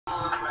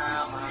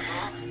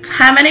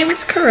Hi, my name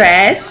is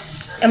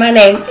Caress. And my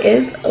name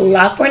is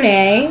La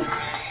Fournay.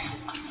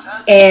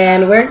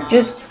 And we're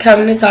just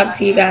coming to talk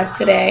to you guys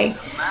today.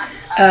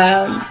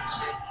 Not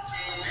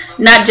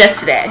just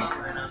today.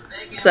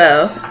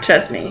 So,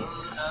 trust me.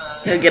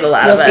 You'll get a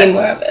lot You'll of us. You'll see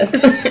more of us.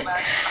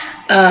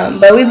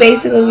 But we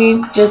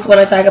basically just want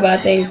to talk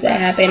about things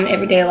that happen in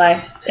everyday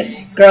life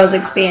that girls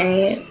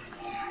experience.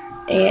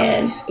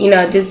 And,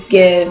 just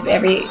give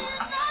every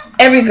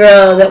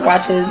girl that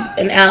watches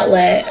an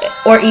outlet,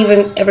 or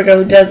even every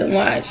girl who doesn't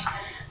watch,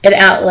 an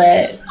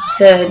outlet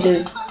to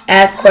just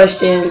ask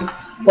questions,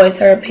 voice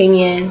her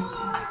opinion,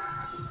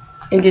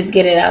 and just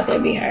get it out there,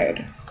 be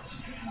heard.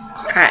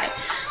 Alright,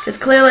 because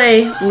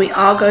clearly we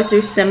all go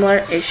through similar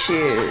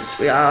issues.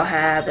 We all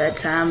have that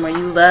time where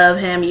you love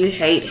him, you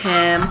hate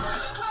him,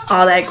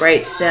 all that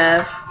great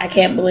stuff. I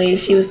can't believe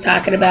she was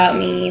talking about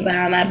me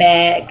behind my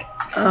back.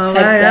 Oh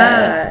my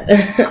God.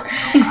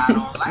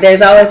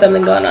 There's always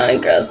something going on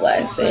in girls'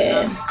 lives,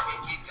 and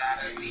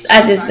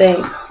I just think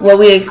what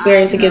we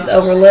experience, it gets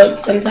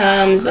overlooked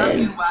sometimes,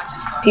 and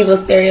people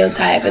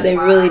stereotype, but they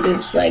really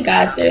just,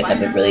 guys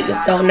stereotype, and really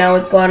just don't know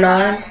what's going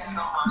on.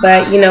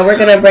 But, we're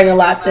going to bring a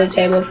lot to the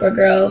table for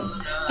girls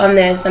on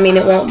this. I mean,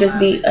 it won't just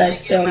be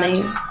us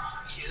filming.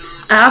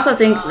 I also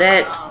think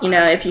that,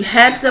 if you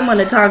had someone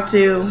to talk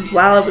to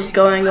while it was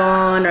going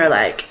on, or,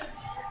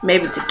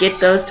 maybe to get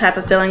those type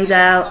of feelings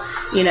out,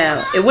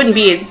 it wouldn't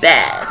be as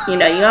bad. You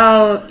don't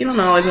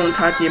always want to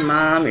talk to your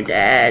mom or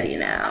dad,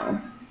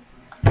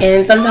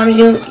 And sometimes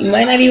you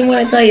might not even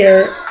want to tell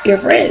your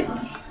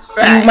friends.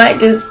 Right. You might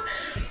just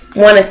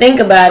want to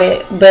think about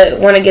it, but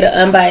want to get an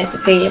unbiased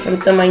opinion from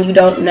someone you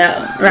don't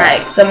know.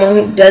 Right. Someone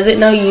who doesn't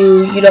know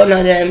you, you don't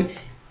know them,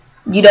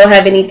 you don't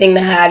have anything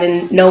to hide,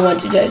 and no one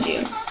to judge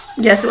you.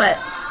 Guess what?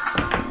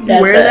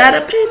 We're that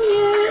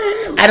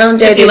opinion. I don't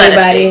judge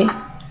anybody.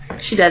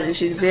 She doesn't.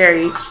 She's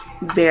very,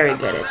 very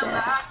good at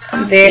that.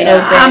 I'm very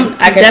open.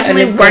 I'm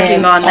definitely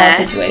working on that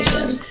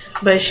situation.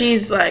 But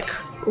she's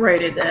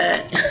right at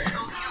that.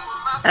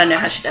 I don't know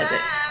how she does it.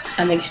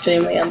 I'm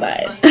extremely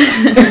unbiased.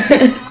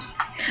 And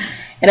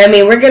I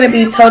mean, we're going to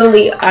be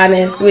totally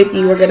honest with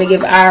you. We're going to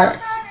give our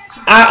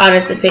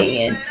honest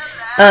opinion.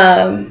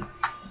 The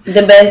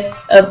best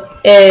of,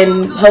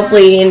 and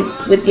hopefully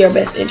with your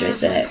best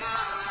interest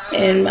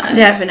in mind.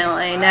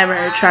 Definitely.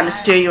 Never trying to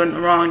steer you in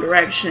the wrong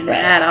direction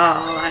at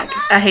all.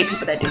 I hate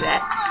people that do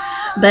that.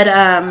 But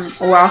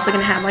we're also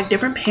going to have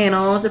different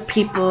panels of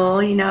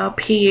people,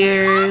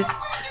 peers,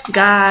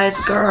 guys,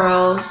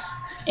 girls.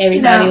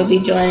 Everybody will be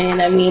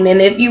joining. I mean,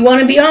 and if you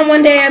want to be on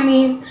one day,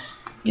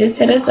 just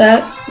hit us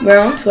up. We're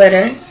on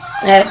Twitter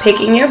at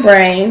Picking Your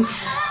Brain.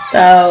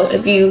 So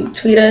if you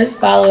tweet us,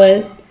 follow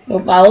us,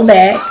 we'll follow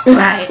back.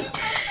 Right.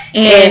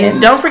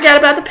 And don't forget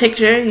about the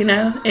picture.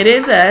 It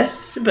is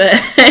us, but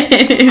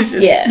it's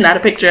just not a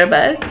picture of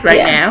us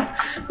now.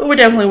 But we're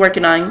definitely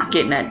working on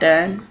getting that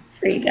done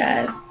for you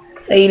guys.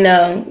 So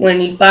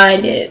when you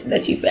find it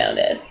that you found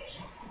us.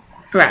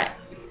 Right.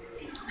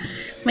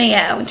 But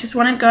yeah, we just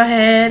wanted to go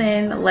ahead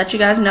and let you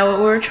guys know what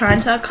we were trying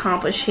to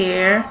accomplish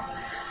here.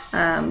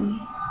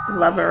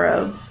 Lover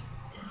of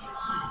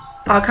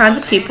all kinds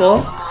of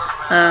people.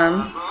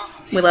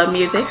 We love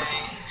music.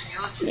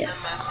 Yes.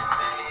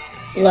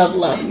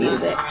 Love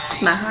music.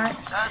 It's my heart.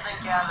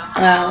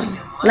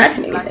 Not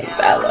too many things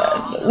I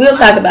love, but we'll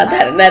talk about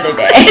that another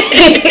day.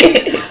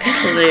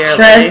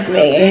 Trust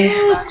me.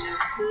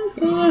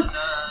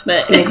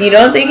 But if you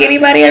don't think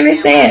anybody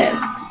understands,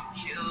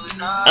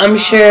 I'm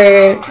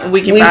sure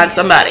we can find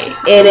somebody.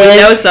 We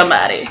know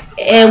somebody,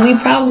 and we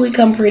probably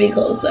come pretty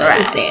close to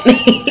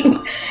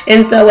understanding.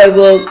 And so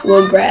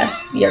we'll grasp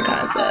your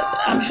concept.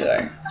 I'm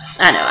sure.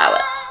 I know I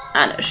will.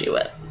 I know she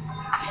will.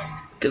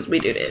 Because we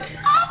do this.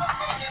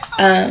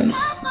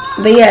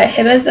 But yeah,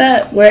 hit us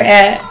up. We're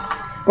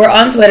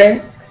on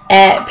Twitter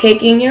at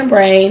Picking Your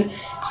Brain.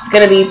 It's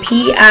gonna be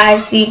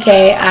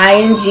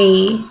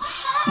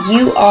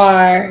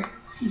PICKINGUR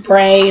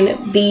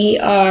Brain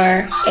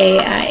BRAIN.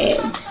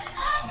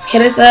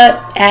 Hit us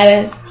up, add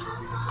us,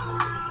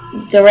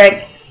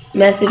 direct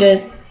message us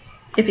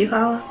if you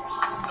follow,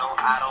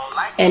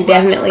 and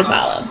definitely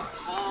follow.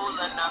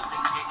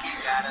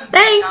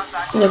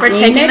 Thanks for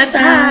taking the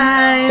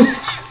time.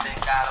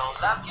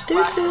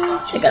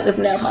 Check out this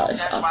nail polish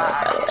also,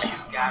 by the way.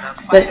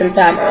 Spent some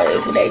time earlier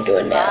today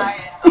doing nails.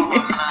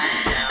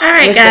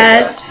 Alright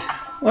guys,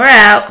 we're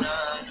out.